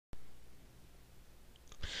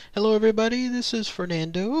Hello everybody, this is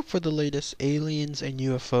Fernando for the latest Aliens and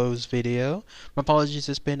UFOs video. My apologies,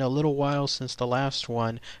 it's been a little while since the last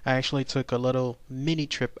one. I actually took a little mini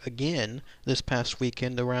trip again this past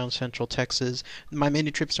weekend around Central Texas. My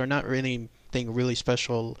mini trips are not really anything really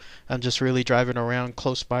special. I'm just really driving around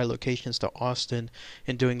close by locations to Austin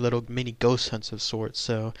and doing little mini ghost hunts of sorts.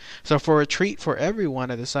 So for a treat for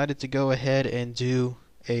everyone, I decided to go ahead and do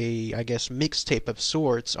I guess, mixtape of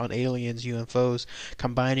sorts on aliens, UFOs,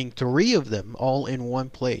 combining three of them all in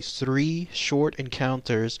one place. Three short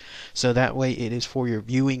encounters, so that way it is for your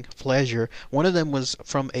viewing pleasure. One of them was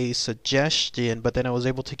from a suggestion, but then I was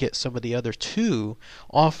able to get some of the other two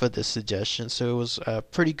off of the suggestion, so it was a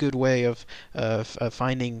pretty good way of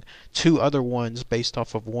finding two other ones based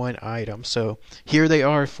off of one item. So here they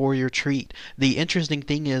are for your treat. The interesting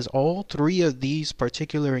thing is all three of these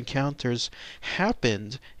particular encounters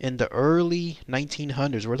happened in the early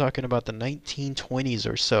 1900s. We're talking about the 1920s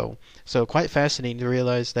or so. So quite fascinating to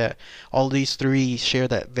realize that all these three share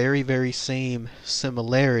that very same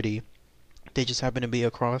similarity. They just happen to be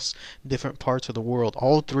across different parts of the world.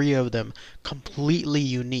 All three of them completely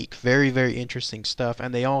unique. Very interesting stuff.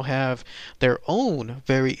 And they all have their own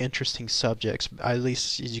very interesting subjects, at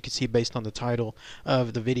least as you can see based on the title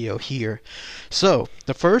of the video here. So,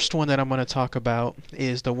 the first one that I'm going to talk about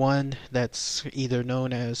is the one that's either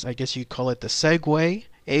known as, I guess you call it the Segway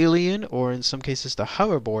alien, or in some cases the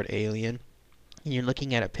hoverboard alien. You're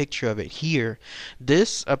looking at a picture of it here.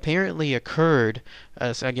 This apparently occurred,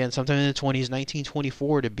 again, sometime in the 20s,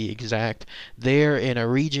 1924 to be exact, there in a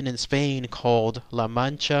region in Spain called La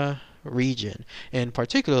Mancha region. In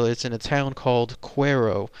particular, it's in a town called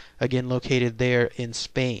Cuero, again located there in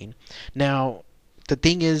Spain. Now, the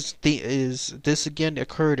thing is this again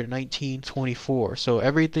occurred in 1924, so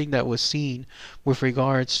everything that was seen with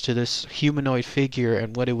regards to this humanoid figure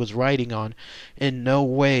and what it was riding on, in no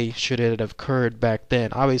way should it have occurred back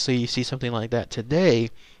then. Obviously, you see something like that today,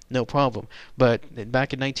 no problem. But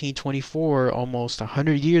back in 1924, almost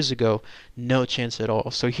 100 years ago, no chance at all.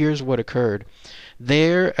 So here's what occurred.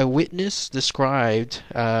 There, a witness described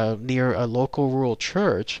near a local rural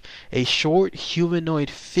church a short humanoid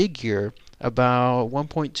figure about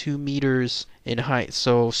 1.2 meters in height,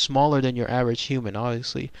 so smaller than your average human,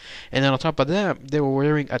 obviously. And then on top of that, they were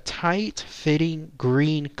wearing a tight-fitting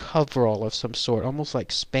green coverall of some sort, almost like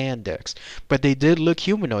spandex. But they did look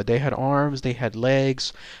humanoid. They had arms, they had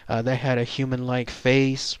legs, they had a human-like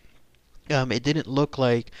face. It didn't look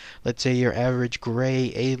like, let's say, your average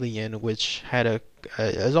gray alien, which had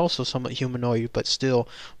is also somewhat humanoid, but still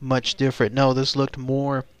much different. No, this looked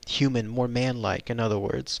more human, more man-like, in other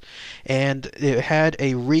words. And it had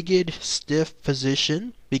a rigid, stiff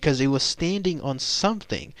position because it was standing on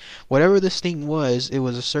something. Whatever this thing was, it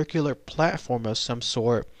was a circular platform of some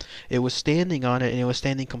sort. It was standing on it, and it was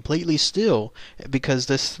standing completely still because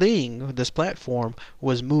this thing, this platform,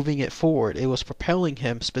 was moving it forward. It was propelling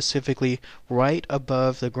him specifically right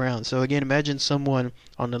above the ground. So again, imagine someone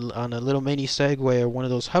on a little mini Segway or one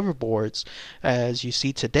of those hoverboards as you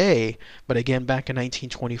see today, but again back in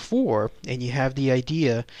 1924, and you have the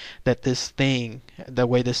idea that this thing, the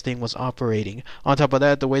way this thing was operating. On top of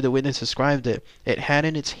that, the way the witness described it, it had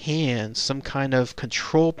in its hands some kind of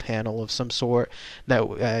control panel of some sort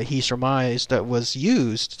that he surmised that was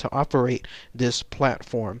used to operate this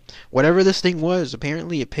platform. Whatever this thing was,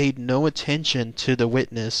 apparently it paid no attention to the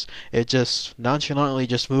witness. It just nonchalantly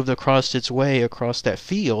just moved across its way across that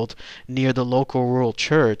field near the local rural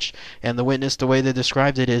church. And the witness, the way they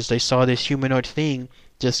described it is they saw this humanoid thing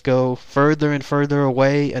just go further and further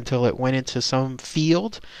away until it went into some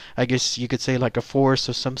field. I guess you could say like a forest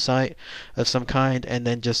of some kind, and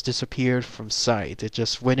then just disappeared from sight. It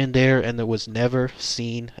just went in there and it was never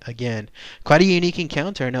seen again. Quite a unique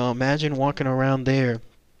encounter. Now imagine walking around there,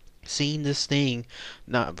 seeing this thing.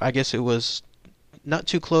 Now, I guess it was not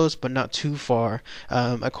too close, but not too far.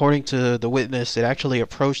 According to the witness, it actually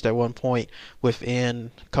approached at one point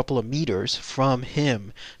within a couple of meters from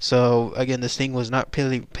him. So again, this thing was not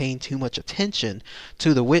really paying too much attention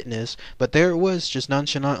to the witness, but there it was, just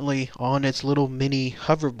nonchalantly on its little mini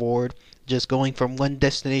hoverboard, just going from one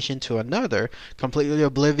destination to another, completely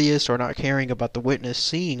oblivious or not caring about the witness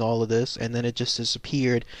seeing all of this, and then it just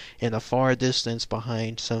disappeared in the far distance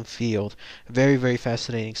behind some field. Very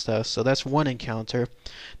fascinating stuff. So that's one encounter.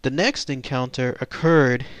 The next encounter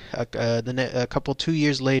occurred a couple 2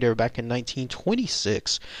 years later, back in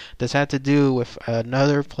 1926. This had to do with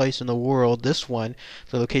another place in the world. This one,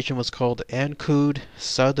 the location was called Ancud,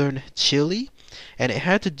 southern Chile. And it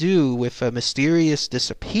had to do with a mysterious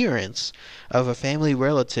disappearance of a family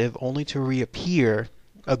relative only to reappear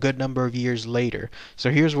a good number of years later.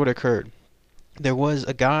 So here's what occurred. there was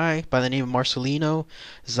a guy by the name of Marcelino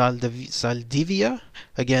Zaldivia.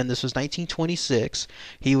 Again, this was 1926.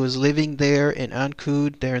 He was living there in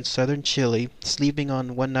Ancud, there in southern Chile, sleeping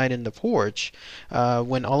on one night in the porch,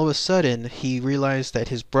 when all of a sudden he realized that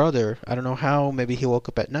his brother, I don't know how, maybe he woke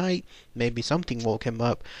up at night, maybe something woke him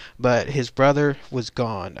up, but his brother was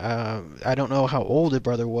gone. I don't know how old the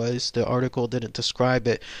brother was. The article didn't describe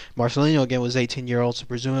it. Marcelino, again, was 18-year-old, so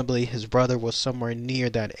presumably his brother was somewhere near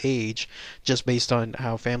that age, just based on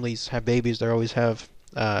how families have babies. They always have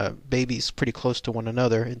babies pretty close to one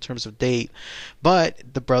another in terms of date.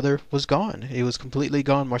 But the brother was gone. He was completely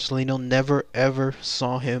gone. Marcelino never ever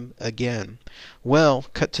saw him again. Well,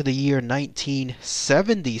 cut to the year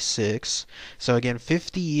 1976. So again,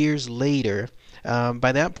 50 years later.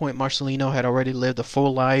 By that point, Marcelino had already lived a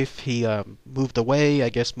full life. He moved away, I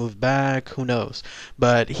guess moved back, who knows.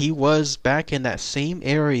 But he was back in that same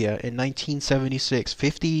area in 1976.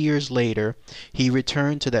 50 years later, he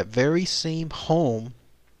returned to that very same home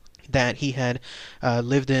that he had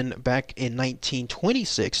lived in back in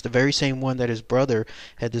 1926, the very same one that his brother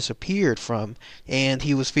had disappeared from, and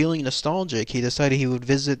he was feeling nostalgic. He decided he would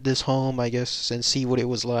visit this home, I guess, and see what it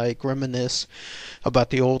was like, reminisce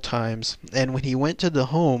about the old times. And when he went to the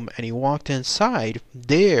home and he walked inside,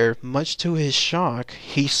 there, much to his shock,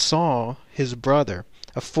 he saw his brother.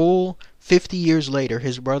 A full 50 years later,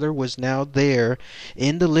 his brother was now there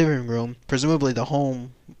in the living room. Presumably the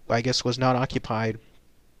home, I guess, was not occupied,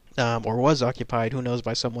 or was occupied, who knows,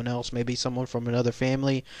 by someone else, maybe someone from another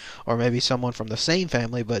family, or maybe someone from the same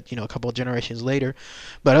family, but a couple of generations later.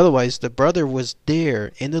 But otherwise, the brother was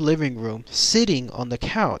there in the living room, sitting on the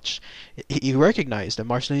couch. He recognized him.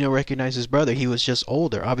 Marcelino recognized his brother. He was just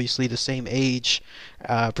older, obviously the same age,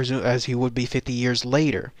 as he would be 50 years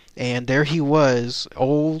later. And there he was,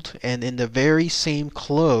 old and in the very same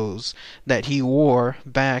clothes that he wore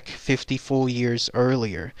back 50 full years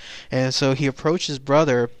earlier. And so he approached his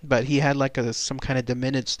brother, but he had like some kind of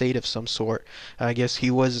demented state of some sort. I guess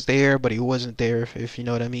he was there, but he wasn't there, if you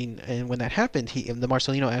know what I mean. And when that happened, the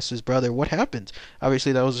Marcelino asked his brother, "What happened?"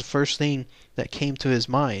 Obviously, that was the first thing that came to his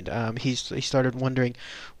mind. He started wondering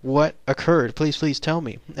what occurred. Please tell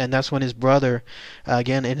me. And that's when his brother,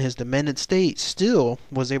 again in his demented state, still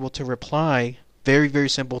was able to reply very, very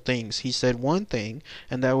simple things. He said one thing,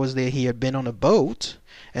 and that was that he had been on a boat,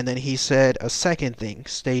 and then he said a second thing,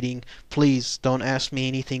 stating, "Please don't ask me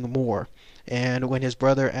anything more." And when his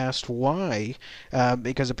brother asked why,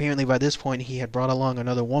 because apparently by this point he had brought along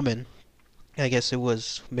another woman, I guess it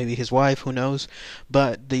was maybe his wife, who knows,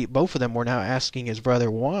 but both of them were now asking his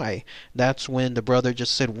brother why. That's when the brother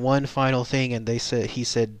just said one final thing, and he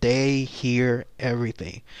said, "They hear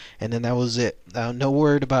everything," and then that was it. No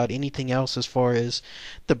word about anything else as far as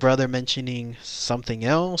the brother mentioning something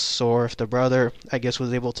else, or if the brother, I guess,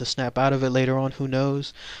 was able to snap out of it later on, who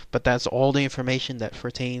knows. But that's all the information that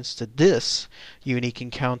pertains to this unique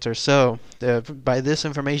encounter. So by this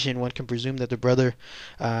information, one can presume that the brother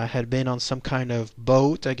had been on some kind of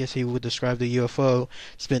boat, I guess he would describe the UFO,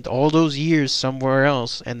 spent all those years somewhere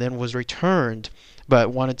else, and then was returned, but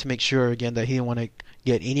wanted to make sure again that he didn't want to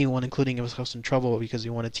get anyone, including himself, in trouble, because he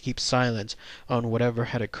wanted to keep silent on whatever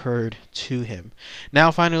had occurred to him. Now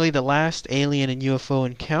finally, the last alien and UFO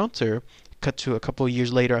encounter, cut to a couple of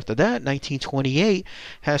years later after that, 1928,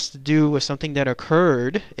 has to do with something that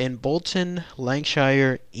occurred in Bolton,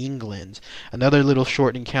 Lancashire, England. Another little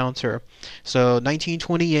short encounter. So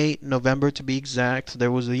 1928, November to be exact, there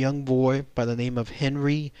was a young boy by the name of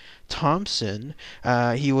Henry Thompson.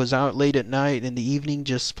 He was out late at night in the evening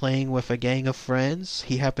just playing with a gang of friends.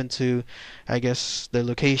 He happened to, I guess, the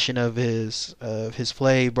location of his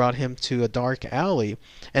play brought him to a dark alley,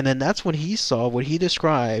 and then that's when he saw what he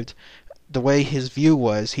described. The way his view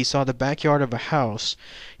was, he saw the backyard of a house.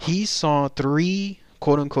 He saw three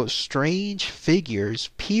quote-unquote strange figures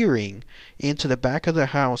peering into the back of the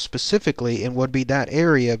house, specifically in what would be that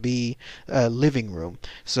area be a living room.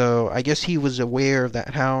 So I guess he was aware of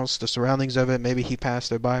that house, the surroundings of it. Maybe he passed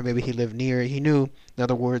there by, maybe he lived near it. He knew, in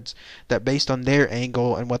other words, that based on their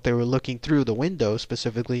angle and what they were looking through the window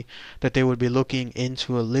specifically, that they would be looking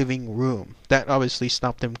into a living room. That obviously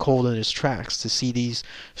stopped him cold in his tracks to see these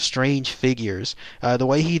strange figures. The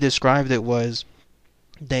way he described it was,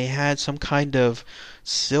 they had some kind of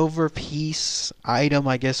silver piece item,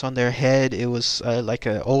 I guess, on their head. It was like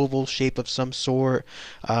an oval shape of some sort.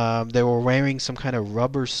 They were wearing some kind of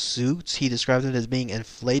rubber suits. He described it as being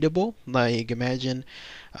inflatable. Like, imagine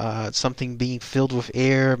something being filled with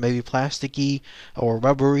air, maybe plasticky or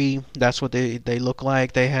rubbery. That's what they look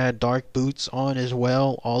like. They had dark boots on as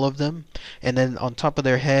well, all of them. And then on top of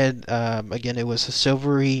their head, again, it was a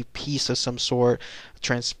silvery piece of some sort,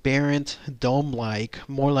 transparent, dome-like,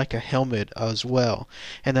 more like a helmet as well.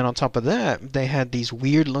 And then on top of that, they had these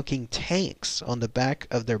weird-looking tanks on the back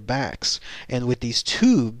of their backs, and with these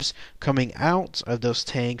tubes coming out of those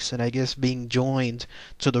tanks, and I guess being joined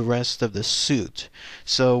to the rest of the suit.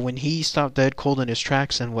 So when he stopped dead cold in his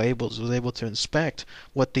tracks and was able to inspect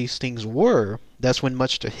what these things were, that's when,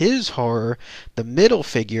 much to his horror, the middle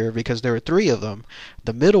figure, because there were three of them,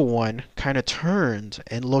 the middle one kind of turned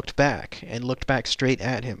and looked back straight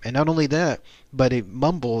at him. And not only that, but it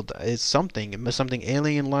mumbled something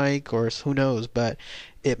alien-like, or who knows, but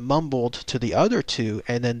it mumbled to the other two,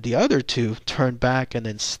 and then the other two turned back and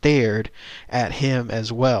then stared at him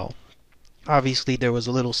as well. Obviously, there was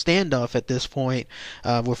a little standoff at this point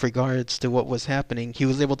with regards to what was happening. He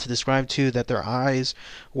was able to describe, too, that their eyes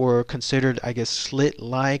were considered, I guess,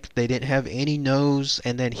 slit-like. They didn't have any nose,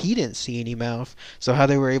 and then he didn't see any mouth. So how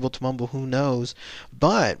they were able to mumble, who knows?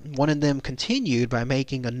 But one of them continued by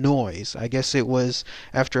making a noise. I guess it was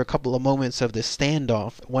after a couple of moments of this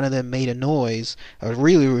standoff, one of them made a noise, a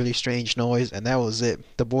really, really strange noise, and that was it.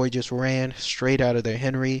 The boy just ran straight out of there.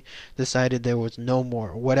 Henry decided there was no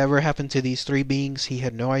more. Whatever happened to these three beings, he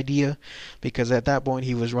had no idea, because at that point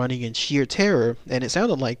he was running in sheer terror, and it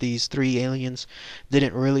sounded like these three aliens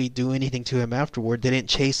didn't really do anything to him afterward. They didn't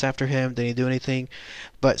chase after him, they didn't do anything,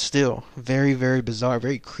 but still, very, very bizarre,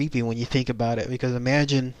 very creepy when you think about it, because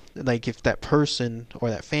imagine, like, if that person or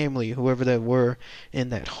that family, whoever they were in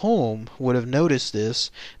that home, would have noticed this,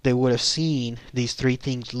 they would have seen these three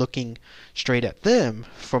things looking straight at them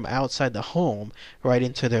from outside the home, right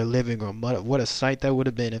into their living room. What a sight that would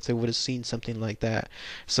have been if they would have seen something like that.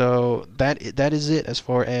 So that is it as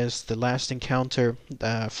far as the last encounter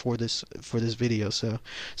for this video. So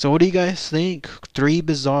what do you guys think? Three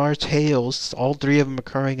bizarre tales, all three of them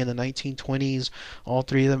occurring in the 1920s, all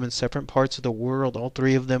three of them in separate parts of the world, all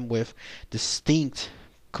three of them with distinct,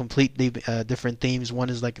 completely different themes. One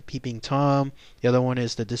is like a peeping Tom, the other one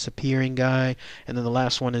is the disappearing guy, and then the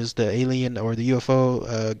last one is the alien or the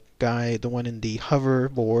UFO guy, the one in the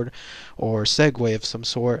hoverboard or Segway of some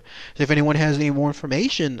sort. So if anyone has any more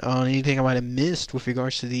information on anything I might have missed with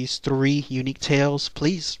regards to these three unique tales,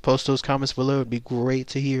 please post those comments below. It'd be great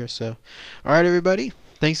to hear. So alright, everybody,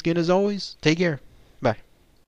 thanks again as always. Take care.